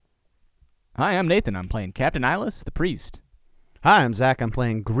Hi, I'm Nathan. I'm playing Captain Ilis, the priest. Hi, I'm Zach. I'm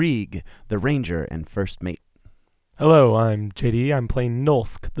playing Grieg, the ranger and first mate. Hello, I'm JD. I'm playing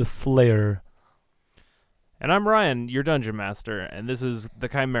Nulsk, the Slayer. And I'm Ryan, your Dungeon Master, and this is the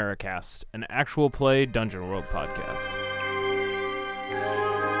Chimera Cast, an actual play Dungeon World podcast.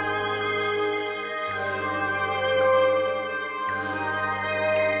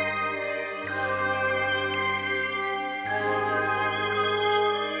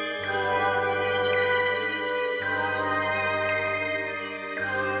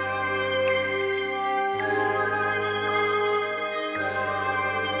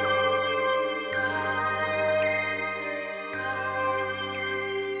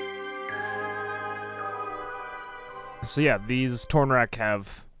 So yeah, these Tornrak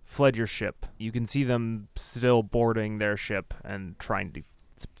have fled your ship. You can see them still boarding their ship and trying to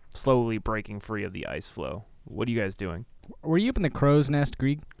slowly breaking free of the ice flow. What are you guys doing? Were you up in the crow's nest,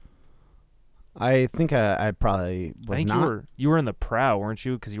 Grieg? I think I probably was I think not. you were in the prow, weren't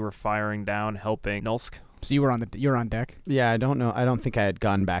you? Because you were firing down, helping Nulsk. So you were on deck. Yeah, I don't know. I don't think I had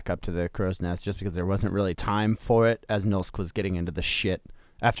gone back up to the crow's nest just because there wasn't really time for it as Nulsk was getting into the shit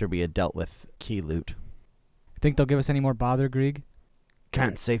after we had dealt with Keeloot. Think they'll give us any more bother, Grieg?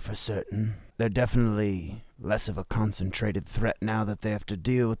 Can't say for certain. They're definitely less of a concentrated threat now that they have to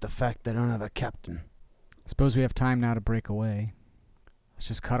deal with the fact they don't have a captain. Suppose we have time now to break away. Let's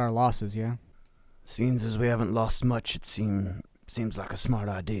just cut our losses, yeah? Seems as we haven't lost much, it seems like a smart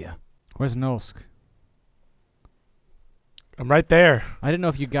idea. Where's Nulsk? I'm right there. I didn't know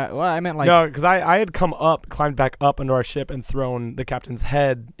if you got... Well, I meant like... No, because I had climbed back up into our ship and thrown the captain's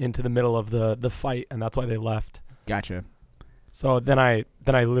head into the middle of the fight, and that's why they left. Gotcha. So then I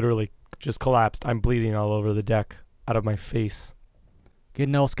literally just collapsed. I'm bleeding all over the deck out of my face. Get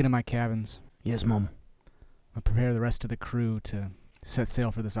Nulsk into my cabins. Yes, Mom. I'll prepare the rest of the crew to set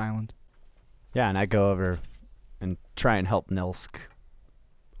sail for this island. Yeah, and I go over and try and help Nilsk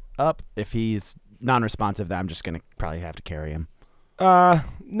up. If he's non-responsive, then I'm just gonna probably have to carry him.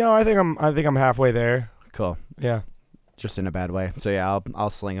 No, I think I'm halfway there. Cool. Yeah. Just in a bad way. So yeah,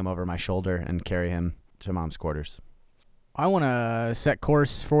 I'll sling him over my shoulder and carry him to Mom's quarters. I want to set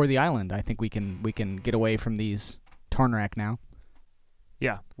course for the island. I think we can get away from these Tornrak now.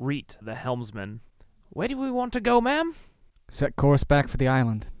 Yeah, Reet, the helmsman. Where do we want to go, ma'am? Set course back for the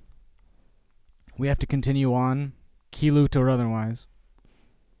island. We have to continue on, Keeloot or otherwise.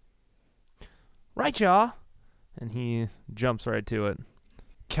 Right, y'all. And he jumps right to it.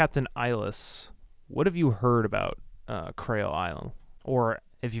 Captain Ilis, what have you heard about Crail Island? Or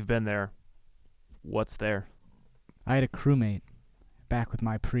if you've been there, what's there? I had a crewmate back with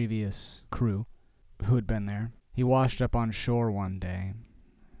my previous crew who had been there. He washed up on shore one day,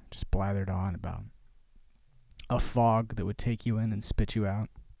 just blathered on about a fog that would take you in and spit you out.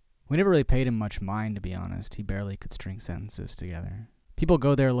 We never really paid him much mind, to be honest. He barely could string sentences together. People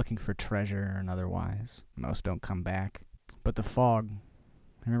go there looking for treasure and otherwise. Most don't come back. But the fog,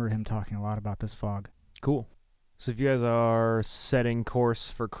 I remember him talking a lot about this fog. Cool. So if you guys are setting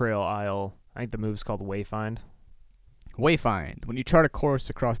course for Crail Isle, I think the move's called Wayfind. Wayfind. When you chart a course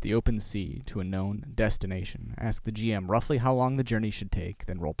across the open sea to a known destination, ask the GM roughly how long the journey should take,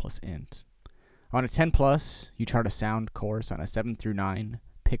 then roll plus int. On a 10+, you chart a sound course. On a 7 through 9,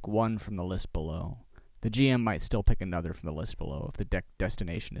 pick one from the list below. The GM might still pick another from the list below if the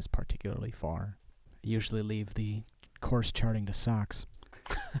destination is particularly far. I usually leave the course charting to Socks.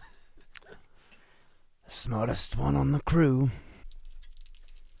 Smartest one on the crew.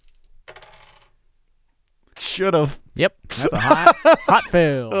 Should've. Yep, that's a hot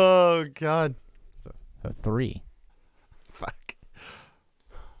fail. Oh, God. A 3. Fuck.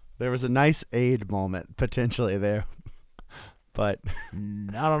 There was a nice aid moment potentially there. But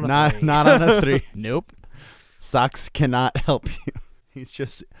Not on a 3. not on a 3. Nope. Socks cannot help you. He's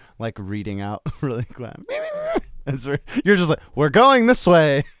just like reading out really quick. You're just like, we're going this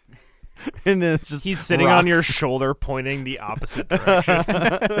way. And it's just He's sitting on your shoulder pointing the opposite direction.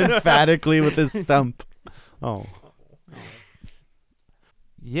 emphatically with his stump. Oh.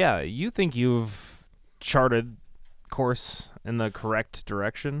 Yeah, you think you've charted course in the correct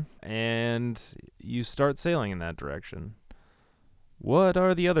direction, and you start sailing in that direction. What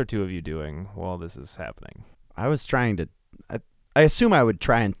are the other two of you doing while this is happening? I was trying to... I assume I would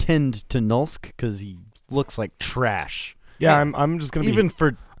try and tend to Nulsk because he looks like trash. Yeah, I'm just gonna Even be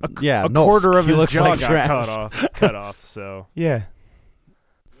for... a Nulsk, quarter of he his looks jaw like got trash. cut off. So yeah.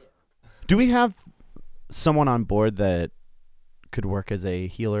 Do we have someone on board that could work as a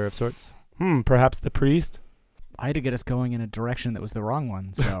healer of sorts? Perhaps the priest. I had to get us going in a direction that was the wrong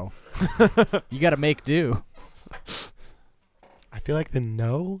one, so you got to make do. I feel like the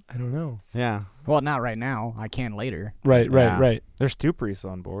no. I don't know. Yeah. Well, not right now. I can later. Right. Yeah. There's 2 priests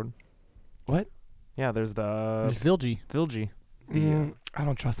on board. What? Yeah, there's the There's Vilgi. Vilgi. I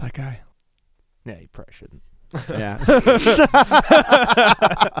don't trust that guy. Yeah, you probably shouldn't. Yeah.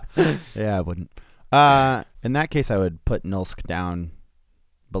 Yeah, I wouldn't. In that case, I would put Nulsk down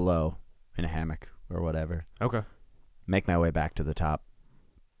below in a hammock or whatever. Okay. Make my way back to the top.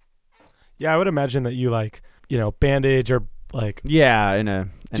 Yeah, I would imagine that you bandage or Yeah, in a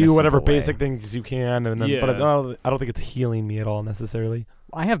do whatever simple way. basic things you can, and then. Yeah. But I don't think it's healing me at all necessarily.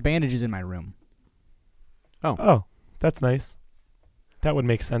 I have bandages in my room. Oh, that's nice. That would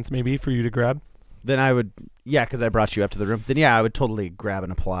make sense maybe for you to grab. Then I would, because I brought you up to the room. Then I would totally grab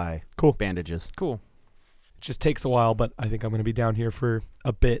and apply Cool. bandages. Cool. It just takes a while, but I think I'm going to be down here for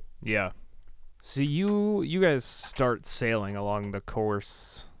a bit. Yeah. So you guys start sailing along the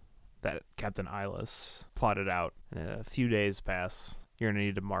course that Captain Eyeless plotted out. And a few days pass. You're gonna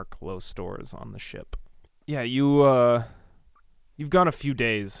need to mark low stores on the ship. Yeah, you've gone a few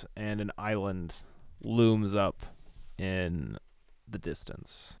days, and an island looms up in the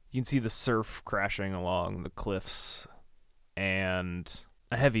distance. You can see the surf crashing along the cliffs, and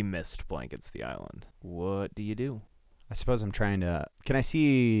a heavy mist blankets the island. What do you do? I suppose I'm trying to. Can I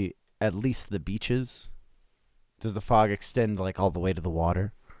see at least the beaches? Does the fog extend all the way to the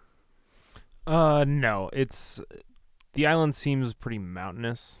water? No. The island seems pretty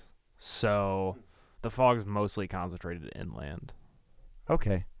mountainous, so the fog's mostly concentrated inland.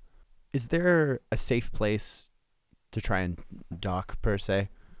 Okay. Is there a safe place to try and dock per se?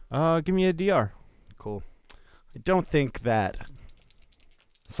 Give me a DR. Cool. I don't think that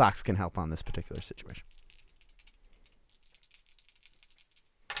socks can help on this particular situation.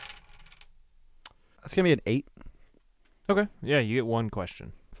 That's going to be an 8. Okay. Yeah, you get 1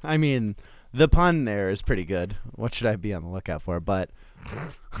 question. I mean, the pun there is pretty good. What should I be on the lookout for? But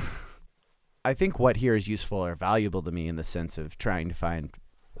I think what here is useful or valuable to me in the sense of trying to find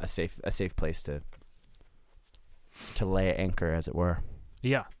a safe place to lay anchor, as it were.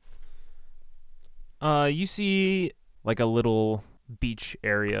 Yeah. You see a little beach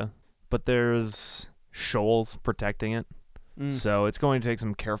area, but there's shoals protecting it. So it's going to take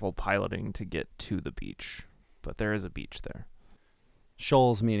some careful piloting to get to the beach. But there is a beach there.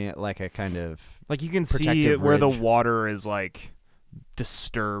 Shoals meaning it like a kind of You can see protective it where the ridge. water is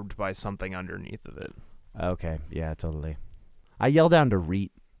disturbed by something underneath of it. Okay, yeah, totally. I yell down to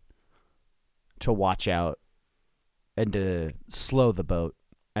Reet to watch out and to slow the boat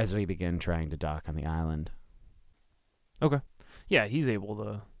as we begin trying to dock on the island. Okay. Yeah, he's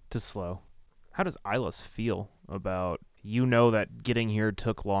able to slow. How does Eyeless feel about that getting here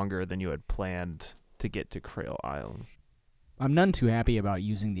took longer than you had planned to get to Crail Island? I'm none too happy about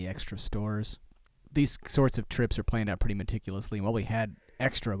using the extra stores. These sorts of trips are planned out pretty meticulously. While we had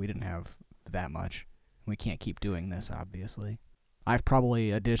extra, we didn't have that much. We can't keep doing this, obviously. I've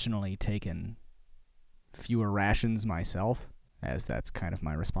probably additionally taken fewer rations myself, as that's kind of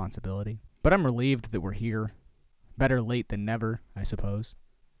my responsibility. But I'm relieved that we're here. Better late than never, I suppose.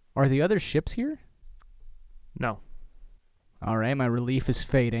 Are the other ships here? No. All right, my relief is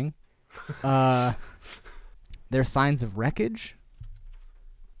fading. There's signs of wreckage?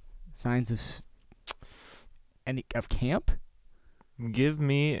 Signs of camp? Give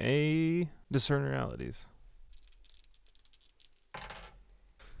me a discern realities.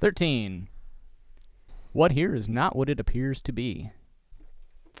 13. What here is not what it appears to be.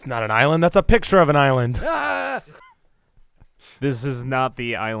 It's not an island. That's a picture of an island. This is not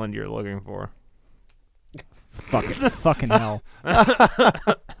the island you're looking for. Fucking hell.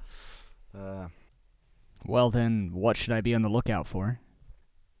 Well then, what should I be on the lookout for?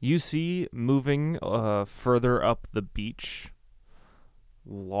 You see, moving further up the beach,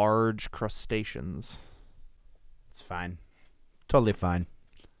 large crustaceans. It's fine. Totally fine.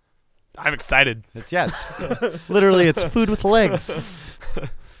 I'm excited. It's literally it's food with legs.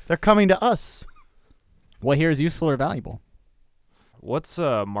 They're coming to us. What here is useful or valuable? What's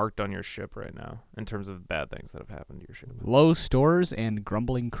marked on your ship right now in terms of bad things that have happened to your ship? Low stores and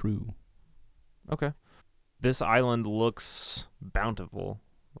grumbling crew. Okay. This island looks bountiful.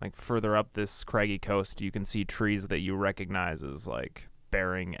 Further up this craggy coast, you can see trees that you recognize as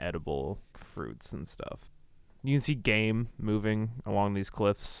bearing edible fruits and stuff. You can see game moving along these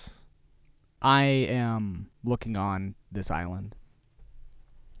cliffs. I am looking on this island.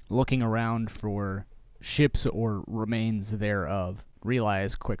 Looking around for ships or remains thereof.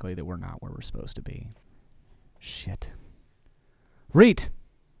 Realize quickly that we're not where we're supposed to be. Shit. Reet!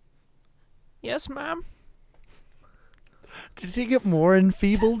 Yes, ma'am. Did he get more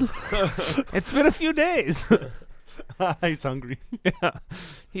enfeebled? It's been a few days. He's hungry. Yeah.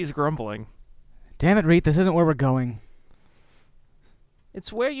 He's grumbling. Damn it, Reet, this isn't where we're going.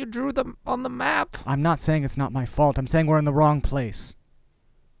 It's where you drew them on the map. I'm not saying it's not my fault. I'm saying we're in the wrong place.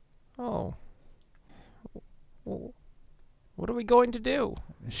 Oh. Well, what are we going to do?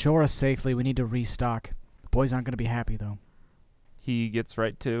 Shore us safely. We need to restock. The boys aren't going to be happy, though. He gets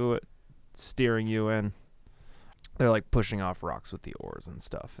right to it, steering you in. They're like pushing off rocks with the oars and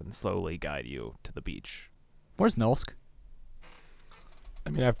stuff and slowly guide you to the beach. Where's Nolsk? I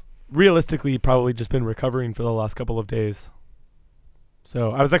mean, I've realistically probably just been recovering for the last couple of days.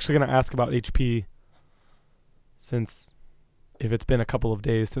 So I was actually going to ask about HP, since if it's been a couple of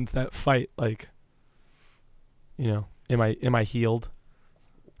days since that fight, like, you know, am I healed?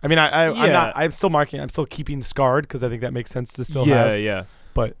 I mean, I'm still keeping scarred because I think that makes sense to still have. Yeah.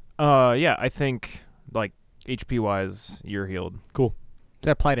 But yeah, I think like HP wise, you're healed. Does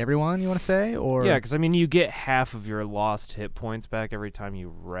that apply to everyone, you want to say? Or Yeah, because I mean, you get half of your lost hit points back every time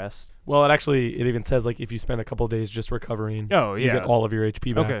you rest. well, it even says like if you spend a couple of days just recovering, Oh, you yeah. get all of your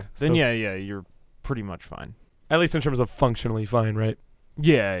HP back. Okay, So then yeah, you're pretty much fine. at least in terms of functionally fine, right?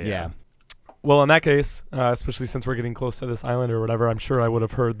 Yeah. Well, in that case, especially since we're getting close to this island or whatever, I'm sure I would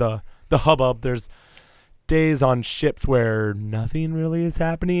have heard the hubbub. There's days on ships where nothing really is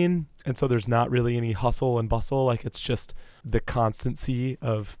happening, and so there's not really any hustle and bustle. Like, it's just the constancy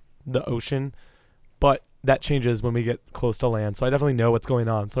of the ocean. But that changes when we get close to land. So I definitely know what's going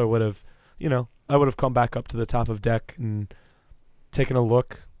on. So I would have come back up to the top of deck and taken a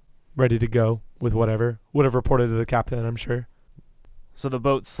look, ready to go with whatever. Would have reported to the captain, I'm sure. So the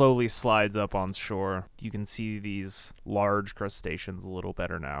boat slowly slides up on shore. You can see these large crustaceans a little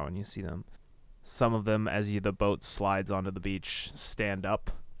better now, and you see them. Some of them, as the boat slides onto the beach, stand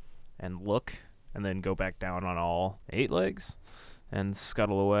up and look, and then go back down on all 8 legs and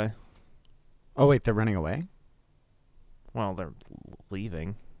scuttle away. Oh, wait, they're running away? Well, they're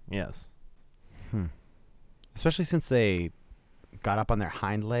leaving, yes. Especially since they got up on their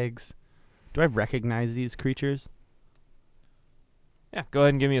hind legs. Do I recognize these creatures? Yeah, go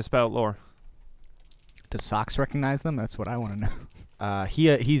ahead and give me a spout lore. does Socks recognize them? That's what I want to know.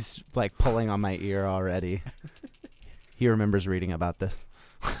 He's like pulling on my ear already. He remembers reading about this.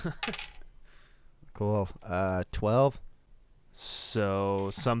 Cool. 12. So,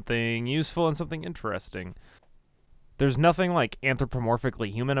 something useful and something interesting. There's nothing, like,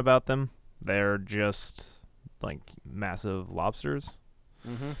 anthropomorphically human about them. They're just, like, massive lobsters.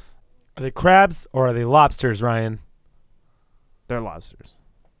 Mm-hmm. Are they crabs or are they lobsters, Ryan? They're lobsters.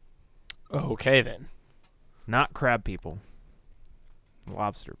 Okay, then. Not crab people.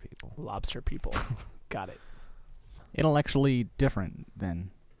 Lobster people. Lobster people. Got it. Intellectually different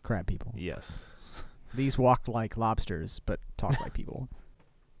than crab people. Yes. These walk like lobsters, but talk like people.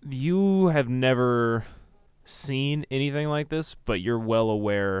 You have never seen anything like this, but you're well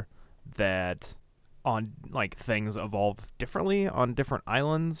aware that on like things evolve differently on different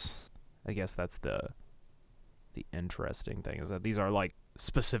islands. I guess that's the interesting thing, is that these are like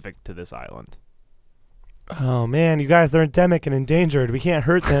specific to this island. Oh, man, you guys, they're endemic and endangered. We can't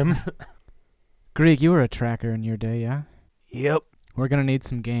hurt them. Greek, you were a tracker in your day, yeah? Yep. We're going to need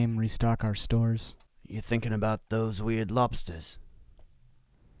some game, restock our stores. You thinking about those weird lobsters?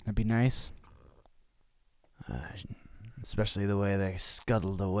 That'd be nice. Especially the way they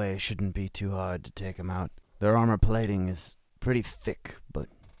scuttled away shouldn't be too hard to take them out. Their armor plating is pretty thick, but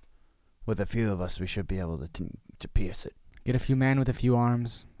with a few of us we should be able to pierce it. Get a few men with a few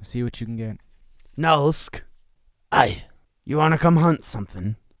arms. See what you can get. Nolsk. Aye. You want to come hunt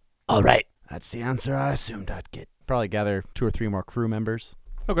something? All right. That's the answer I assumed I'd get. Probably gather 2 or 3 more crew members.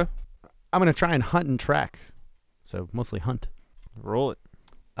 Okay. I'm going to try and hunt and track. So mostly hunt. Roll it.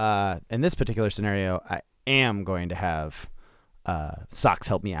 In this particular scenario, I am going to have Socks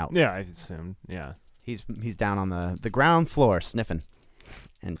help me out. Yeah, I assumed. Yeah. He's down on the ground floor sniffing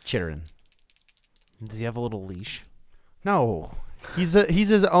and chittering. Does he have a little leash? No. He's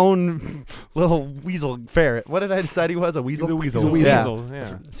his own little weasel ferret. What did I decide he was? A weasel? He's a weasel. He's a Yeah. weasel.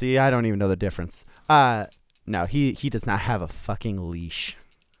 Yeah. See, I don't even know the difference. No, he does not have a fucking leash.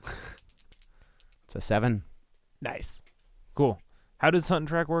 It's a 7. Nice. Cool. How does hunt and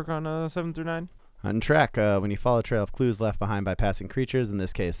track work on 7 through 9? Hunt and track, when you follow a trail of clues left behind by passing creatures, in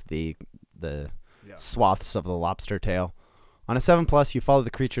this case, the swaths of the lobster tail. On a 7+, you follow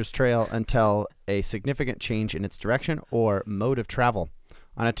the creature's trail until a significant change in its direction or mode of travel.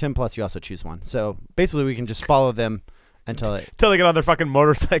 On a 10+, you also choose one. So basically, we can just follow them until it... Until they get on their fucking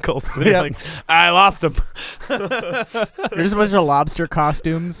motorcycles. They're Yep. like, I lost them. There's a bunch of lobster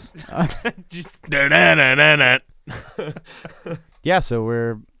costumes. Just Yeah, so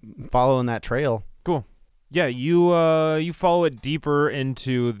we're following that trail. Cool. Yeah, you follow it deeper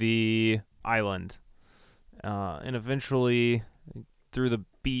into the island, and eventually through the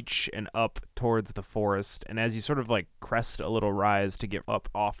beach and up towards the forest. And as you sort of like crest a little rise to get up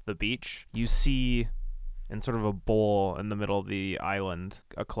off the beach, you see in sort of a bowl in the middle of the island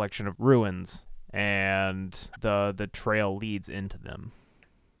a collection of ruins, and the trail leads into them.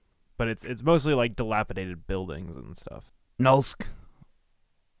 But it's mostly like dilapidated buildings and stuff. Nulsk.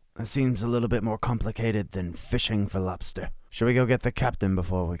 That seems a little bit more complicated than fishing for lobster. Shall we go get the captain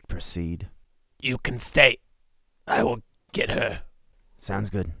before we proceed? You can stay. I will get her. Sounds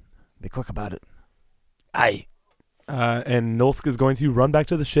good. Be quick about it. Aye. And Nulsk is going to run back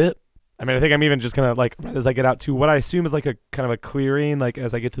to the ship. I mean, I think I'm even just gonna like right as I get out to what I assume is like a kind of a clearing, like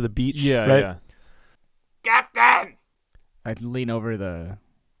as I get to the beach. Yeah, right? yeah. Captain, I lean over the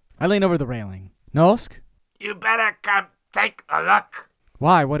railing. Nolsk? you better come take a look.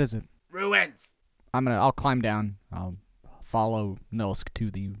 Why? What is it? Ruins. I'll climb down. I'll follow Nolsk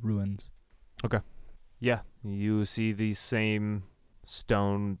to the ruins. Yeah, you see these same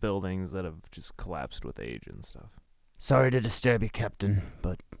stone buildings that have just collapsed with age and stuff. Sorry to disturb you, Captain,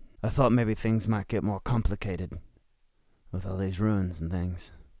 but I thought maybe things might get more complicated with all these ruins and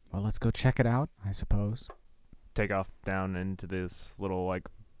things. Well, let's go check it out, I suppose. Take off down into this little like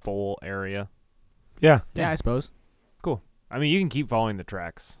bowl area. Yeah. Yeah, I suppose. I mean, you can keep following the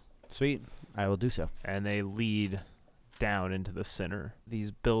tracks, Sweet. I will do so. and they lead down into the center.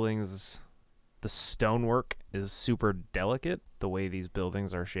 These buildings, the stonework is super delicate, the way these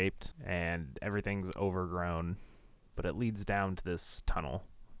buildings are shaped, and everything's overgrown, but it leads down to this tunnel,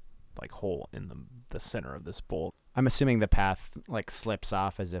 like hole in the center of this bowl. I'm assuming the path like slips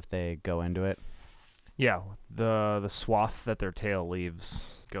off as if they go into it. Yeah, the swath that their tail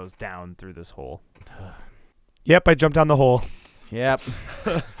leaves goes down through this hole. Yep. I jumped down the hole. Yep.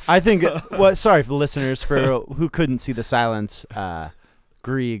 I think. Sorry for the listeners for who couldn't see the silence.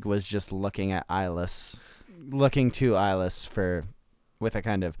 Grieg was just looking at Eyeless, looking to Eyeless with a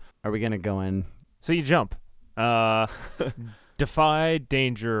kind of. Are we gonna go in? So you jump. Defy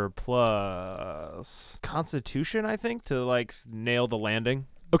danger plus Constitution, I think, to like nail the landing.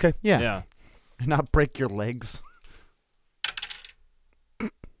 Okay. Yeah. Not break your legs.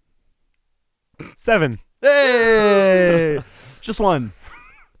 7. Hey! Just one.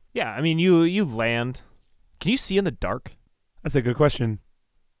 Yeah, I mean you land. Can you see in the dark? That's a good question.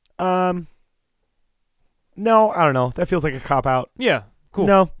 No, I don't know. That feels like a cop out. Yeah, cool.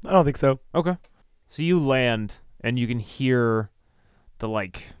 No, I don't think so. Okay. So you land and you can hear the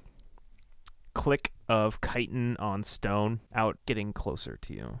like click of chitin on stone out getting closer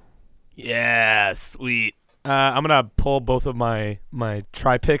to you. Yeah, sweet. I'm gonna pull both of my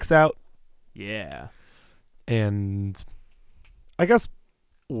tri-picks out Yeah. and I guess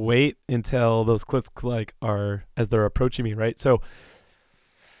wait until those clicks like are as they're approaching me, right? So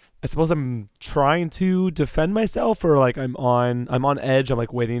I suppose I'm trying to defend myself, or like I'm on edge. I'm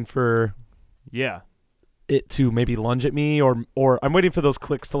like waiting for Yeah. it to maybe lunge at me, or I'm waiting for those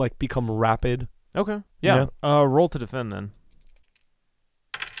clicks to like become rapid. Okay. Yeah. You Roll to defend then.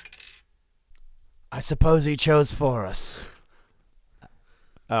 I suppose he chose for us.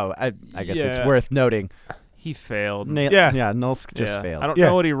 Oh, I guess it's Yeah. worth noting. He failed. Yeah. Yeah, Nulsk just Yeah. failed. I don't Yeah.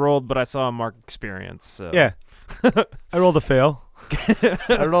 know what he rolled, but I saw him mark experience. So. Yeah. I rolled a fail.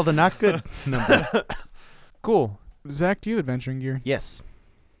 I rolled a not good number. Cool. Zach, do you have adventuring gear? Yes.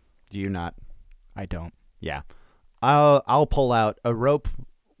 Do you not? I don't. Yeah. I'll pull out a rope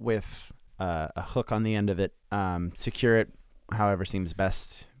with a hook on the end of it. Secure it however seems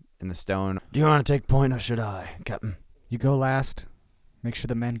best in the stone. Do you want to take point or should I, Captain? You go last. Make sure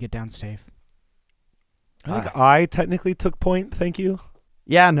the men get down safe. I think I technically took point. Thank you.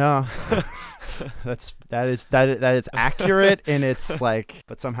 Yeah, no. that is accurate, and it's like,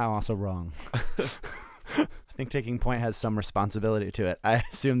 but somehow also wrong. I think taking point has some responsibility to it. I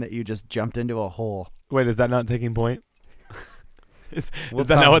assume that you just jumped into a hole. Wait, is that not taking point? Is We'll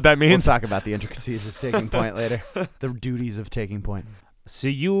that talk- not what that means? We'll talk about the intricacies of taking point later. The duties of taking point.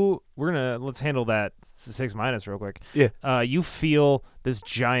 So let's handle that 6 minus real quick. Yeah. You feel this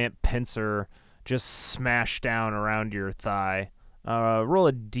giant pincer just smash down around your thigh. Roll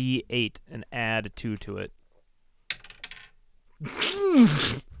a D8 and add a 2 to it.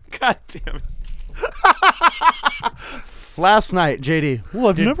 God damn it. Last night, JD. Well,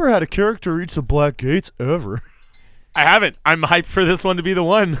 I've never had a character reach the Black Gates ever. I haven't. I'm hyped for this one to be the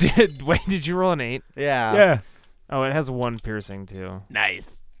one. Did you roll an 8? Yeah. Yeah. Oh, it has 1 piercing too.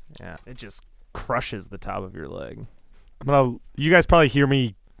 Nice. Yeah, it just crushes the top of your leg. You guys probably hear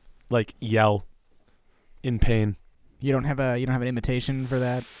me like yell in pain. You don't have an imitation for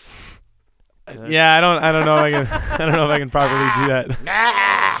that? Yeah, I don't know if I can. I don't know if I can properly do that.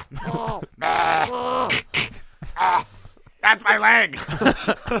 That's my leg.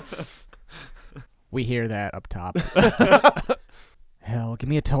 We hear that up top. Hell, give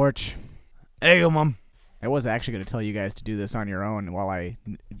me a torch. There you go, Mom. I was actually going to tell you guys to do this on your own while I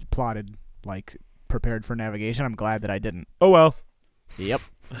plotted, prepared for navigation. I'm glad that I didn't. Oh well. Yep.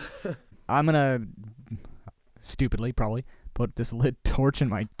 I'm going to, stupidly probably, put this lit torch in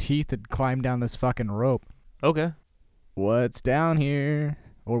my teeth and climb down this fucking rope. Okay. What's down here?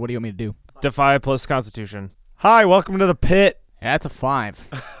 Or what do you want me to do? Defy plus Constitution. Hi, welcome to the pit. That's a 5.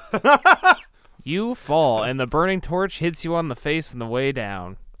 You fall, and the burning torch hits you on the face on the way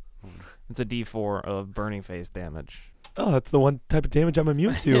down. It's a D4 of burning face damage. Oh, that's the one type of damage I'm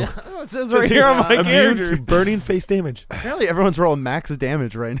immune to. It says Says here, immune character. to burning face damage. Apparently everyone's rolling max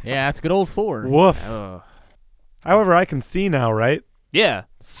damage right now. Yeah, that's a good old 4. Woof. Ugh. However, I can see now, right? Yeah,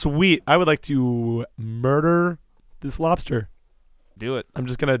 Sweet. I would like to murder this lobster. do it. I'm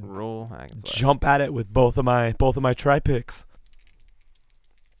just gonna Roll hack and slash. jump at it with both of my tri picks.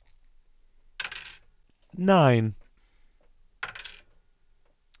 9.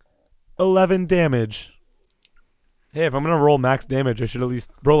 11 damage. Hey, if I'm gonna roll max damage, I should at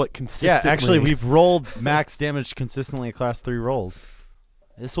least roll it Yeah, consistently. actually, we've rolled max damage consistently across 3 rolls.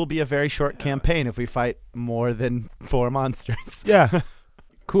 This will be a very short campaign if we fight more than 4 monsters. yeah.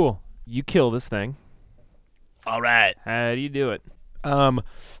 Cool. You kill this thing. All right. How do you do it?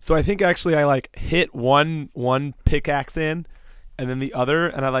 So I think actually I hit one pickaxe in, and then the other,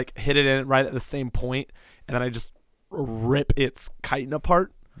 and I hit it in right at the same point, and then I just rip its chitin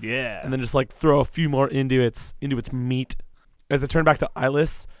apart. Yeah. And then just throw a few more into its meat. As I turn back to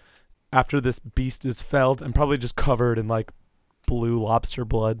Eyeless, after this beast is felled, I'm probably just covered in blue lobster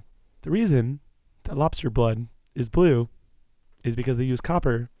blood. The reason that lobster blood is blue is because they use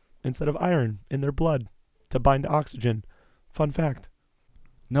copper instead of iron in their blood to bind to oxygen. Fun fact.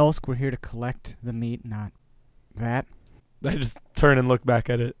 Nolsk, we're here to collect the meat, not that. I just turn and look back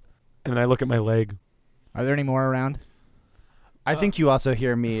at it, and then I look at my leg. Are there any more around? I think you also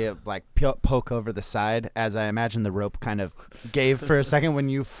hear me poke over the side as I imagine the rope kind of gave for a second when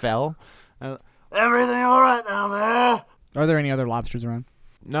you fell. Everything all right down there? Are there any other lobsters around?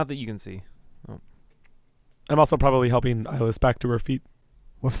 Not that you can see. I'm also probably helping Eyeless back to her feet.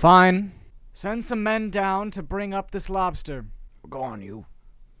 We're fine. Send some men down to bring up this lobster. Go on, you.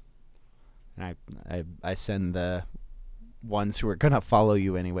 And I send the ones who are going to follow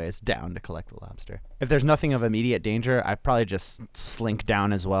you anyways down to collect the lobster. If there's nothing of immediate danger, I probably just slink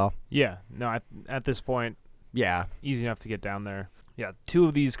down as well. Yeah. No, at this point, Yeah. easy enough to get down there. Yeah. 2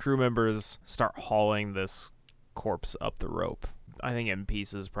 of these crew members start hauling this corpse up the rope. I think in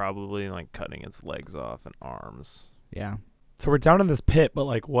pieces, probably, cutting its legs off and arms. Yeah. So we're down in this pit, but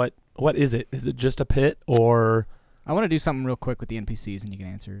what is it? Is it just a pit or? I want to do something real quick with the NPCs, and you can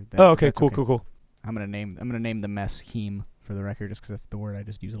answer that. Oh, okay, That's cool. I'm gonna name the mess Heem for the record, just because that's the word I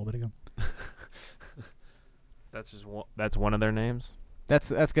just used a little bit ago. That's one of their names. That's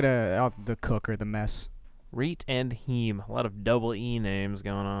the cook or the mess. Reet and Heem. A lot of double E names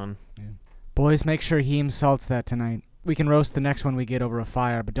going on. Yeah. Boys, make sure Heem salts that tonight. We can roast the next one we get over a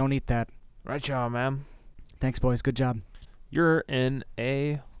fire, but don't eat that. Right, y'all, ma'am. Thanks, boys. Good job. You're in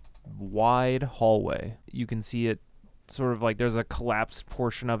a wide hallway. You can see it sort of there's a collapsed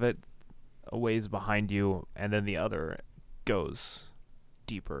portion of it a ways behind you, and then the other goes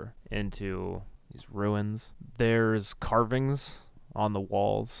deeper into these ruins. There's carvings on the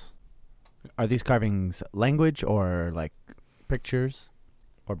walls. Are these carvings language or pictures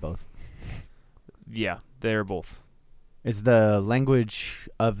or both? Yeah, they're both. Is the language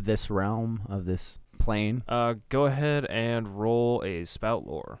of this realm, of this plane? Go ahead and roll a spout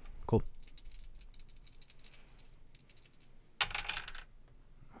lore. Cool.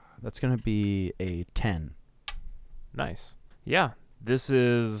 That's going to be a 10. Nice. Yeah, it's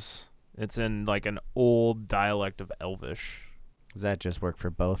in an old dialect of Elvish. Does that just work for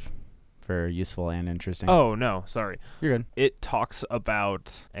both? For useful and interesting? Oh, no, sorry. You're good. It talks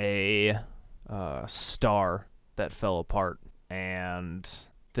about a star that fell apart and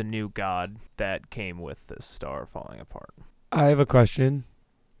the new god that came with this star falling apart. I have a question.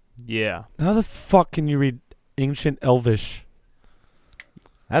 Yeah. How the fuck can you read ancient Elvish?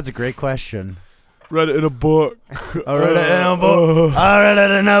 That's a great question. Read it in a book. I read it in a book. I read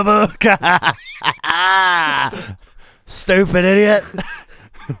it in a book. Stupid idiot.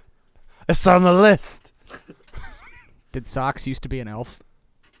 It's on the list. Did Socks used to be an elf?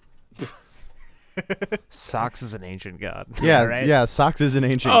 Sox is an ancient god. Yeah, Right? yeah. Sox is an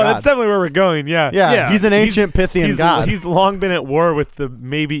ancient Oh, god. that's definitely where we're going. Yeah. yeah, yeah. he's an ancient Pythian god. He's long been at war with the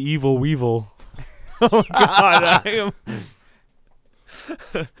maybe evil Weevil. Oh God, I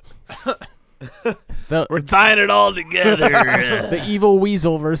am. We're tying it all together. The evil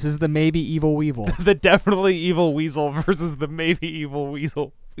weasel versus the maybe evil weevil. The definitely evil weasel versus the maybe evil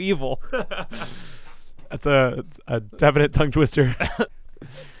weasel. Evil. That's a definite tongue twister.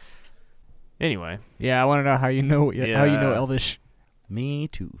 Anyway, Yeah, I want to know how you know how you know Yeah. Elvish. Me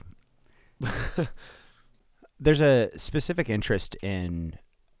too. There's a specific interest in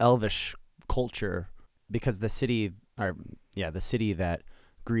Elvish culture because the city that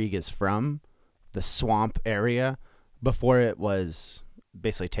Grieg is from, the swamp area, before it was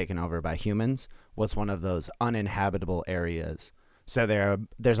basically taken over by humans, was one of those uninhabitable areas. So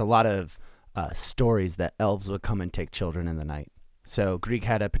there's a lot of stories that elves would come and take children in the night. So Grieg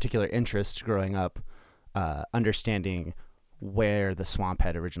had a particular interest growing up, understanding where the swamp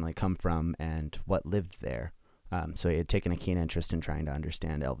had originally come from and what lived there. So he had taken a keen interest in trying to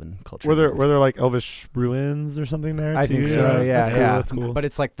understand elven culture. Were there like elvish ruins or something there? I too? think so. Yeah, that's cool. yeah. That's cool. But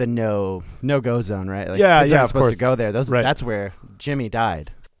it's like the no go zone, right? Like, Yeah, kids yeah, aren't of supposed course. to go there. Right. That's where Jimmy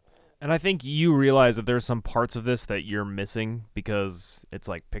died. and I think you realize that there's some parts of this that you're missing because it's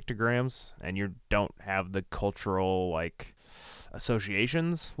like pictograms, and you don't have the cultural like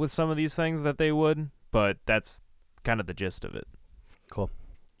associations with some of these things that they would. But that's kind of the gist of it.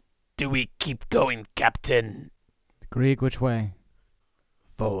 Do we keep going, Captain? Grieg, which way?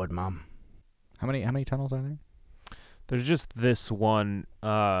 Forward, Mom. How many tunnels are there? There's just this one.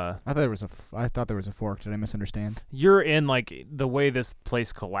 I thought there was a fork. Did I misunderstand? You're in like the way this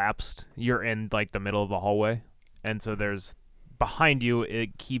place collapsed. You're in like the middle of the hallway, and so there's behind you.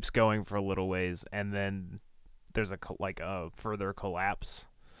 It keeps going for a little ways, and then there's a further collapse,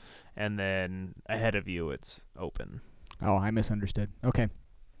 and then ahead of you it's open. Oh, I misunderstood. Okay.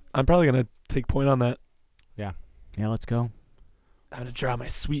 I'm probably gonna take point on that. Yeah, let's go. I'm gonna draw my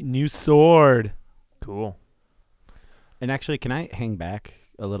sweet new sword. Cool. And actually, can I hang back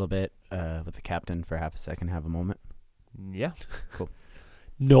a little bit with the captain for half a second? Have a moment. Yeah.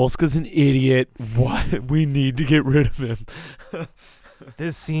 Nolska's an idiot. What? We need to get rid of him.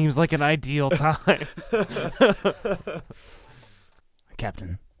 This seems like an ideal time.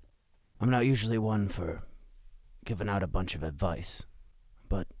 Captain, I'm not usually one for giving out a bunch of advice,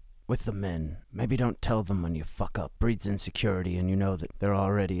 but with the men, maybe don't tell them when you fuck up. Breeds insecurity, and you know that they're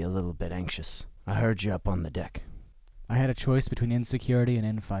already a little bit anxious. I heard you up on the deck. I had a choice between insecurity and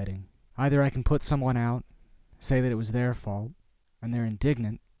infighting. Either I can put someone out, say that it was their fault, and they're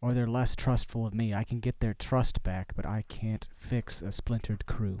indignant, or they're less trustful of me. I can get their trust back, but I can't fix a splintered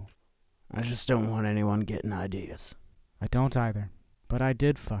crew. I just don't want anyone getting ideas. I don't either, but I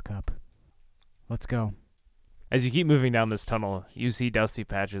did fuck up. Let's go. As you keep moving down this tunnel, you see dusty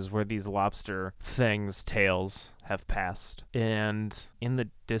patches where these lobster things' tails have passed. And in the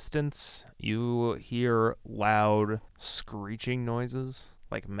distance, you hear loud screeching noises,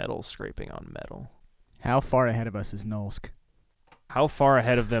 like metal scraping on metal. How far ahead of us is Nolsk? How far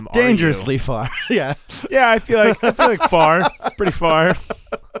ahead of them Dangerously far. Yeah. Yeah, I feel like far, pretty far. are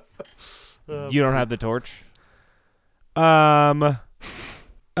you? You don't have the torch?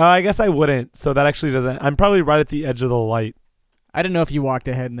 I guess I wouldn't. So that actually doesn't. I'm probably right at the edge of the light. I didn't know if you walked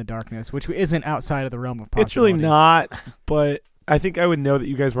ahead in the darkness, which isn't outside of the realm of possibility. It's really not, but I think I would know that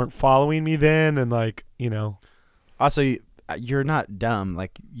you guys weren't following me then, and like, you know. Also, you're not dumb.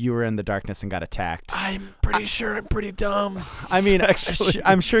 Like, you were in the darkness and got attacked. I'm pretty sure I'm pretty dumb. I mean, Actually.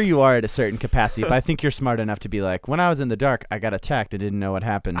 I'm sure you are at a certain capacity, but I think you're smart enough to be like, when I was in the dark, I got attacked. I didn't know what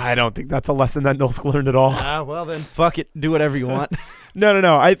happened. I don't think that's a lesson that Nolsk learned at all. Well then, fuck it. Do whatever you want.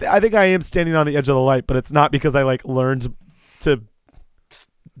 No. I think I am standing on the edge of the light, but it's not because I like learned to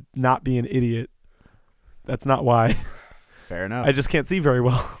not be an idiot. That's not why. Fair enough. I just can't see very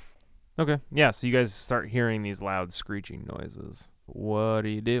well. Okay. Yeah, so you guys start hearing these loud screeching noises. What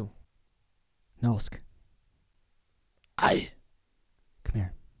do? Nolsk, I come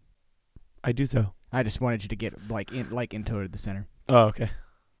here. I do so. I just wanted you to get into the center. Oh, okay.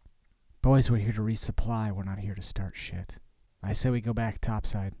 Boys, we're here to resupply. We're not here to start shit. I say we go back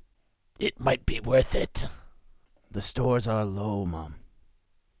topside. It might be worth it. The stores are low, Mom.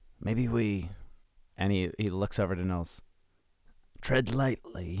 Maybe we... And he looks over to Nils. Tread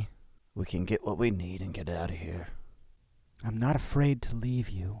lightly. We can get what we need and get out of here. I'm not afraid to leave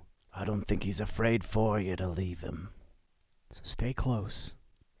you, I don't think he's afraid for you to leave him. so stay close.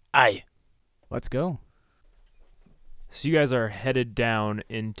 Aye. Let's go. So you guys are headed down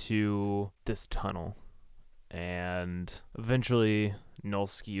into this tunnel, and eventually,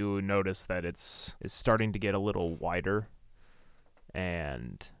 Nulsk, you notice that it's starting to get a little wider,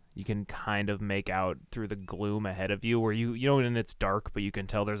 and You can kind of make out through the gloom ahead of you where you know, and it's dark, but you can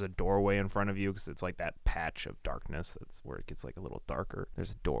tell there's a doorway in front of you because it's like that patch of darkness. That's where it gets like a little darker.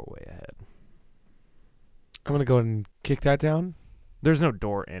 There's a doorway ahead. I'm going to go ahead and kick that down. There's no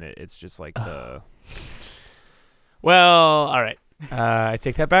door in it. It's just like the... Well, all right. I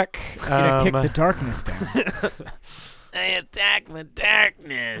take that back. You're gonna kick the darkness down. I attack the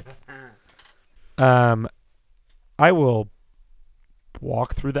darkness. I will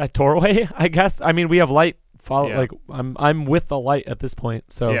walk through that doorway, I guess. I mean, we have light. Yeah. Like I'm with the light at this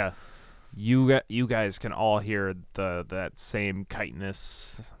point. So Yeah. You guys can all hear that same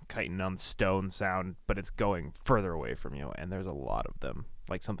chitin on stone sound, but it's going further away from you, and there's a lot of them,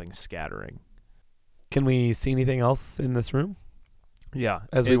 like something scattering. Can we see anything else in this room Yeah.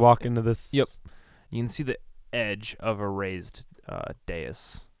 as we walk into this? Yep. You can see the edge of a raised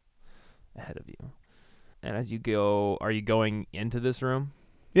dais ahead of you. And as you go, are you going into this room?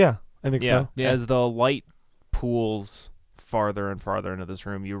 Yeah, I think so. Yeah. As the light pools farther and farther into this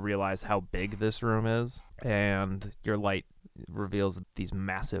room, you realize how big this room is, and your light reveals these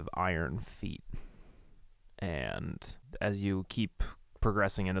massive iron feet. And as you keep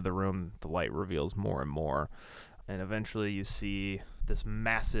progressing into the room, the light reveals more and more, and eventually you see this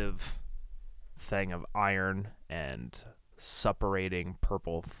massive thing of iron and suppurating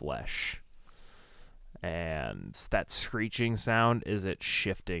purple flesh. And that screeching sound is it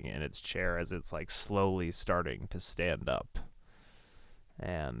shifting in its chair as it's like slowly starting to stand up.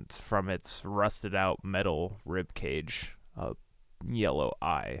 And from its rusted out metal rib cage, a yellow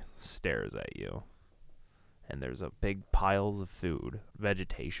eye stares at you. And there's a big piles of food,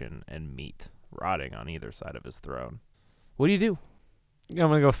 vegetation, and meat rotting on either side of his throne. What do you do? I'm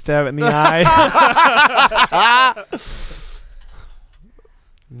going to go stab it in the eye.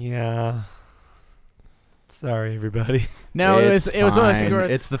 Yeah. Sorry, everybody. No, it was one of those things where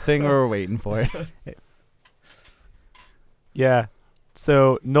It's the thing we're waiting for. Yeah.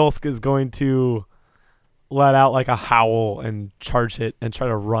 So Nulsk is going to let out like a howl and charge it and try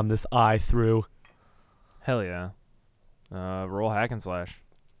to run this eye through. Hell yeah. Roll hack and slash.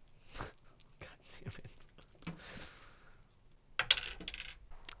 Damn it.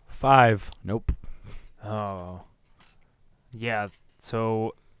 5. Nope. Oh. Yeah,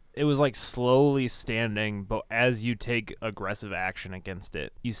 so it was like slowly standing, but as you take aggressive action against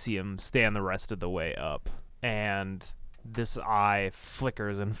it, you see him stand the rest of the way up. And this eye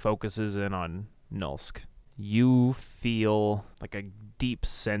flickers and focuses in on Nulsk. You feel like a deep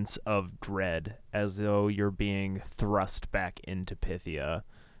sense of dread, as though you're being thrust back into Pythia,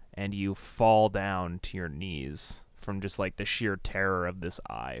 and you fall down to your knees from just like the sheer terror of this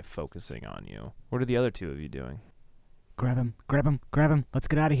eye focusing on you. What are the other two of you doing? grab him. Let's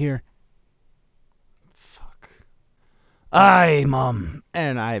get out of here. Fuck. Aye, Mom.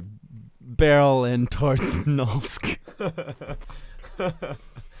 And I barrel in towards Nulsk.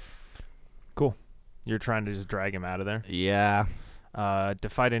 Cool. You're trying to just drag him out of there? Yeah.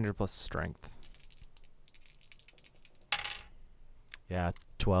 Defy danger plus strength. Yeah,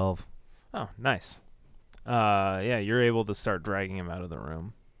 12. Oh, nice. Yeah, you're able to start dragging him out of the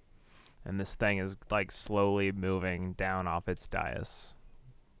room. And this thing is like slowly moving down off its dais.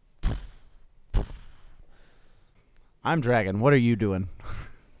 I'm dragging. What are you doing?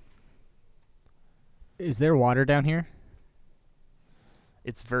 Is there water down here?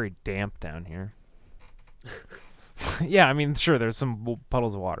 It's very damp down here. Yeah, I mean, sure, there's some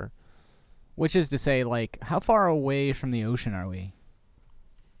puddles of water. Which is to say, like, how far away from the ocean are we?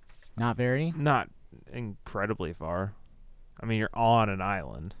 Not very? Not incredibly far. I mean, you're on an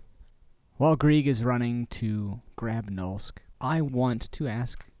island. While Grieg is running to grab Nulsk, I want to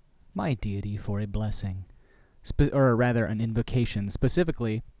ask my deity for a blessing. Or rather, an invocation.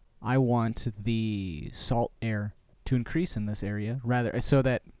 Specifically, I want the salt air to increase in this area, rather, so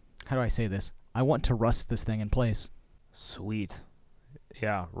that, how do I say this? I want to rust this thing in place. Sweet.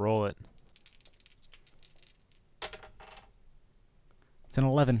 Yeah, roll it. It's an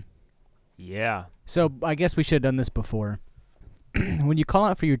 11. Yeah. So I guess we should have done this before. When you call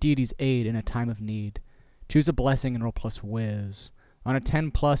out for your deity's aid in a time of need, choose a blessing and roll plus whiz. On a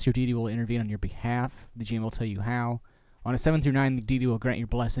 10 plus, your deity will intervene on your behalf. The GM will tell you how. On a 7 through 9, the deity will grant your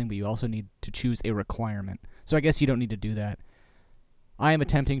blessing, but you also need to choose a requirement. So I guess you don't need to do that. I am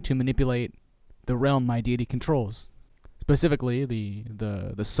attempting to manipulate the realm my deity controls. Specifically,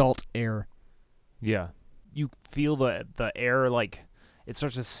 the salt air. Yeah. You feel the air, like, it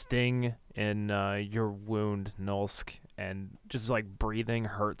starts to sting in your wound, Nulsk, and just, like, breathing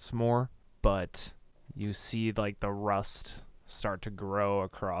hurts more. But you see, like, the rust start to grow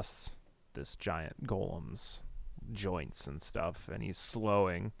across this giant golem's joints and stuff, and he's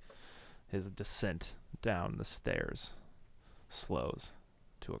slowing his descent down the stairs. Slows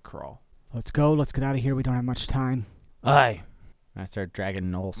to a crawl. Let's go. Let's get out of here. We don't have much time. Aye. I start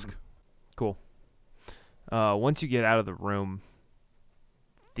dragging Nolsk. Cool. Once you get out of the room,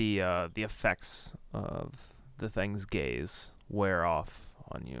 the effects of the thing's gaze wear off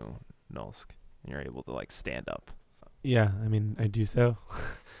on you, Nolsk, and you're able to like stand up. Yeah, I mean, I do so,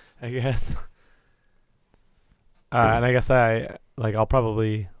 I guess. And I guess I'll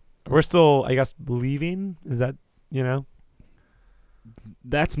probably, we're still, I guess, leaving. Is that,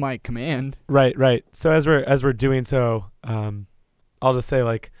 That's my command. Right. So as we're doing so, I'll just say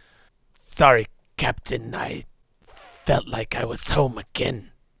like, Sorry, Captain. I felt like I was home again.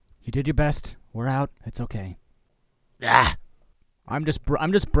 You did your best. We're out. It's okay. Ah, I'm just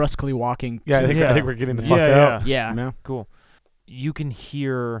brusquely walking. yeah, to I think we're getting the fuck out. Yeah. No? Cool. You can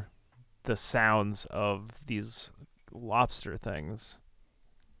hear the sounds of these lobster things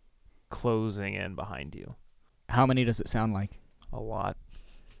closing in behind you. How many does it sound like? A lot.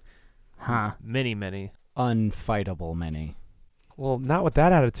 Huh. Many. Unfightable many. Well, not with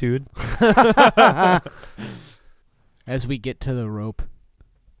that attitude. As we get to the rope,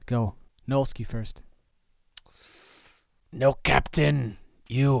 go. Nolsky first. no, Captain.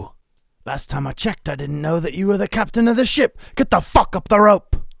 You. Last time I checked, I didn't know that you were the captain of the ship. Get the fuck up the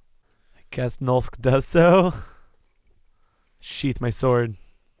rope. I guess Nolsk does so. Sheath my sword.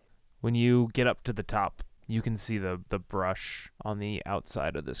 When you get up to the top, you can see the brush on the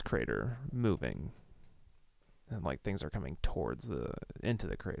outside of this crater moving. And like things are coming towards into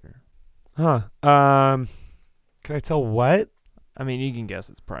the crater. Huh. Can I tell what? I mean, you can guess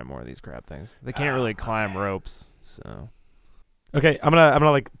it's probably more of these crab things. They can't really climb ropes, so. Okay, I'm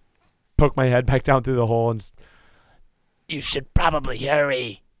gonna like poke my head back down through the hole and just. You should probably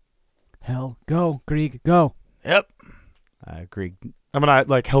hurry. Hell, go, Grieg, go. Yep. Grieg. I'm gonna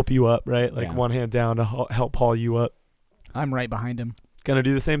like help you up, right? Like Yeah. one hand down to help haul you up. I'm right behind him. Gonna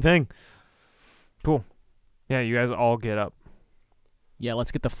do the same thing. Yeah, you guys all get up. Yeah,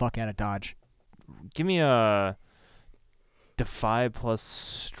 let's get the fuck out of Dodge. Give me a Defy plus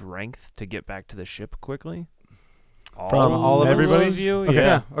strength to get back to the ship quickly. From all of everybody? of you? Okay.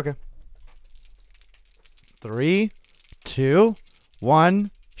 Yeah. Okay. 3, 2, 1,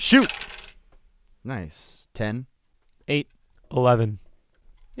 shoot. Nice. 10. 11.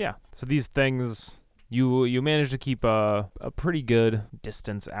 Yeah. So these things, you manage to keep a pretty good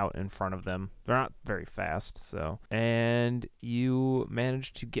distance out in front of them. They're not very fast, so. And you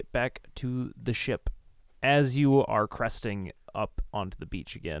manage to get back to the ship. As you are cresting up onto the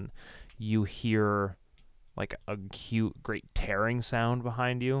beach again, you hear like a cute, great tearing sound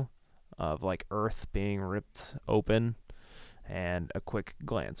behind you of like earth being ripped open, and a quick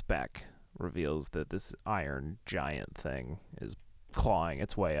glance back reveals that this iron giant thing is clawing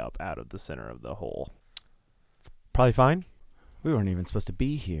its way up out of the center of the hole. Probably fine. We weren't even supposed to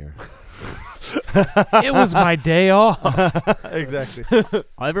be here. It was my day off. Exactly.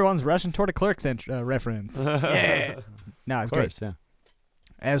 Everyone's rushing toward a Clerks reference. Yeah. No, it's Of great. course, yeah.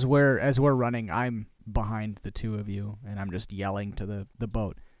 As we're running, I'm behind the two of you, and I'm just yelling to the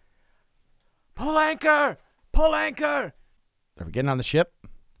boat. Pull anchor! Pull anchor! Are we getting on the ship?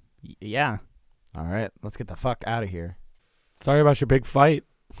 Yeah. All right, let's get the fuck out of here. Sorry about your big fight.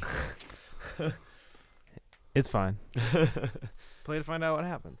 It's fine. Play to find out what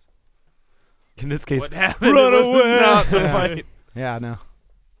happens. In this case, What happened? run It was away. not the fight. Yeah, no.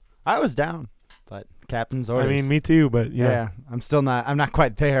 I was down, but captain's orders. I mean, me too, but yeah. I'm not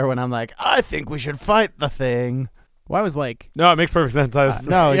quite there when I'm like, I think we should fight the thing. Well, I was like, No, it makes perfect sense. I was,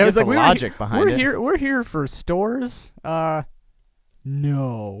 No, Yeah, you I was get like, the we were logic behind it. we're here for stores.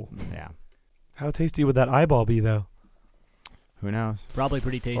 No. Yeah. How tasty would that eyeball be, though? Who knows? Probably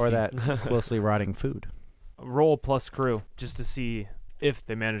pretty tasty. Or that closely rotting food. Roll plus crew just to see if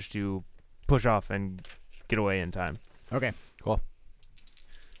they manage to push off and get away in time. Okay.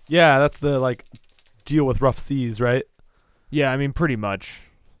 Yeah, that's the like deal with rough seas, right? Yeah, I mean pretty much.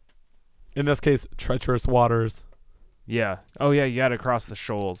 In this case, treacherous waters. Yeah. Oh yeah, you got to cross the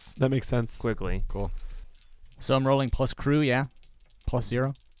shoals That makes sense. quickly. So I'm rolling plus crew, yeah? Plus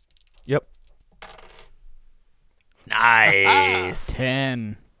 0? Nice.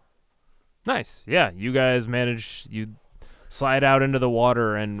 10. Nice. Yeah, you guys manage. You slide out into the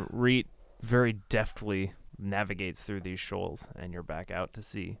water, and Reet very deftly navigates through these shoals, and you're back out to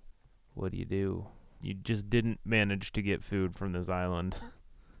sea. What do? You just didn't manage to get food from this island.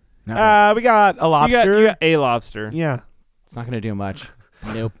 Nothing. We got a lobster. You got a lobster. Yeah. It's not going to do much.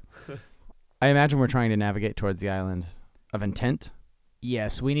 Nope. I imagine we're trying to navigate towards the island of intent.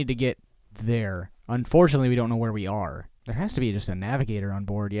 Yes, we need to get there. Unfortunately, we don't know where we are. There has to be just a navigator on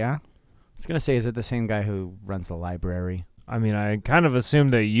board, yeah? I was going to say, is it the same guy who runs the library? I mean, I kind of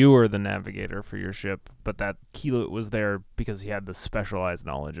assumed that you were the navigator for your ship, but that Keelut was there because he had the specialized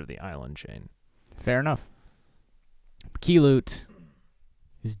knowledge of the island chain. Fair enough. Keelut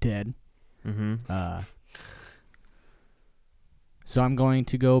is dead. Mm-hmm. So I'm going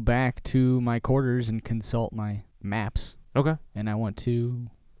to go back to my quarters and consult my maps. Okay. And I want to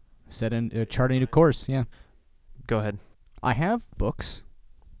set a chart a new course, yeah. Go ahead. I have books.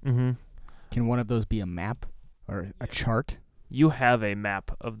 Mm-hmm. Can one of those be a map or a chart? You have a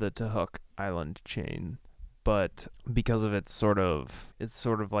map of the Tahuk Island chain, but because of it's sort of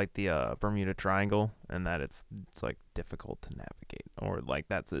like the Bermuda Triangle, and that it's like difficult to navigate, or like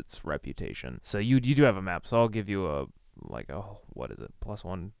that's its reputation. So you do have a map. So I'll give you a what is it?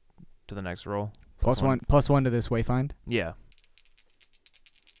 +1 to the next roll. Plus one to this wayfind. Yeah.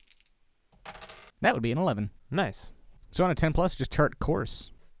 That would be an 11. Nice. So on a 10 plus, just chart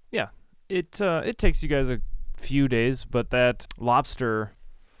course. Yeah. It takes you guys a few days, but that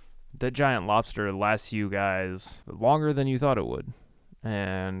giant lobster lasts you guys longer than you thought it would,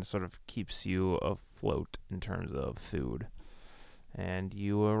 and sort of keeps you afloat in terms of food. And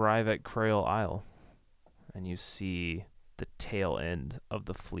you arrive at Crail Isle, and you see the tail end of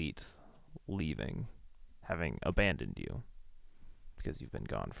the fleet leaving, having abandoned you because you've been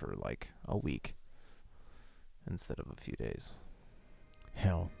gone for like a week instead of a few days.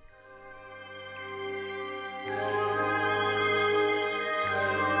 Hell.